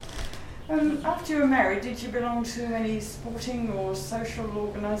After you were married, did you belong to any sporting or social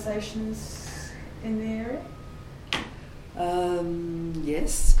organisations in the area?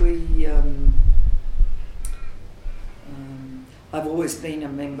 Yes, I've always been a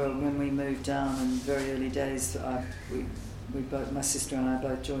member. When we moved down in very early days, we both, my sister and I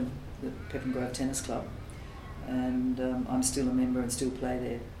both joined the Peppermint Tennis Club, and I'm still a member and still play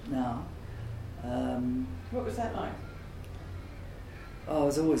there now. What was that like? Oh, it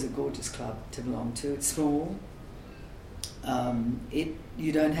was always a gorgeous club to belong to. It's small.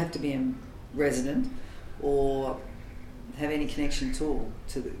 You don't have to be a resident or have any connection at all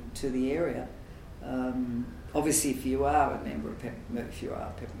to the area. Obviously, if you are a member of if you are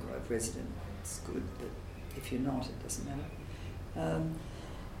a Peppermint Grove resident, it's good. But if you're not, it doesn't matter.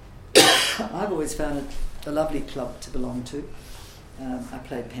 I've always found it a lovely club to belong to. I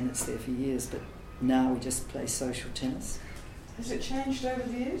played pennants there for years, but now we just play social tennis. Has it changed over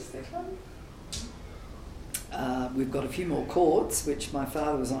the years, the club? We've got a few more courts, which my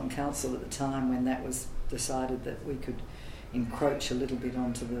father was on council at the time when that was decided that we could encroach a little bit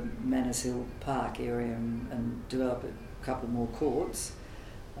onto the Manners Hill Park area and develop a couple more courts.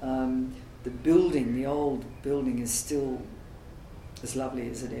 The old building is still as lovely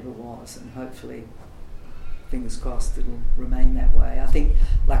as it ever was, and hopefully, fingers crossed, it'll remain that way. I think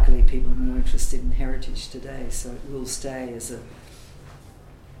luckily people are more interested in heritage today, so it will stay as a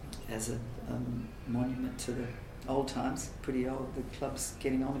monument to the old times. Pretty old. The club's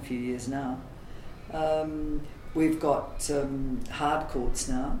getting on a few years now. We've got hard courts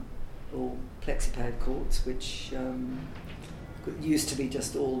now, or plexipad courts, which used to be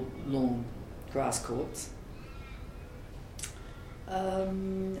just all lawn grass courts.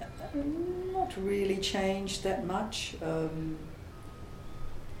 Not really changed that much.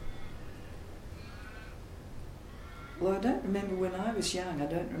 Well, I don't remember when I was young. I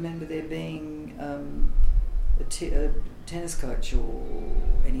don't remember there being a tennis coach or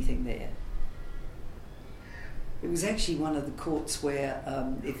anything there. It was actually one of the courts where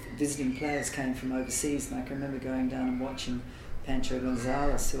if visiting players came from overseas, and I can remember going down and watching Pancho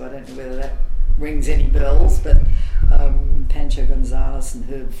Gonzalez, who I don't know whether that rings any bells, but Pancho Gonzalez and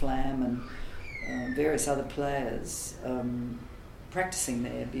Herb Flam and various other players practicing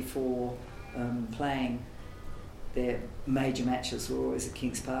there before playing. Their major matches were always at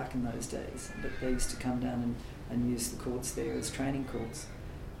Kings Park in those days, but they used to come down and use the courts there as training courts.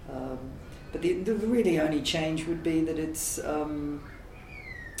 But the really only change would be that it's that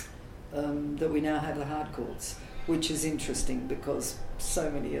we now have the hard courts, which is interesting because so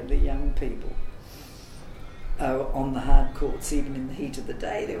many of the young people are on the hard courts. Even in the heat of the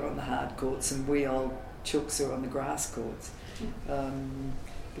day, they're on the hard courts, and we old chooks are on the grass courts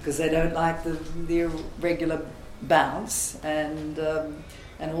because they don't like the irregular bounce, and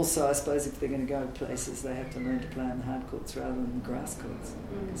also I suppose if they're going to go places, they have to learn to play on the hard courts rather than the grass courts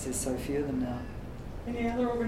because there's so few of them now. Any other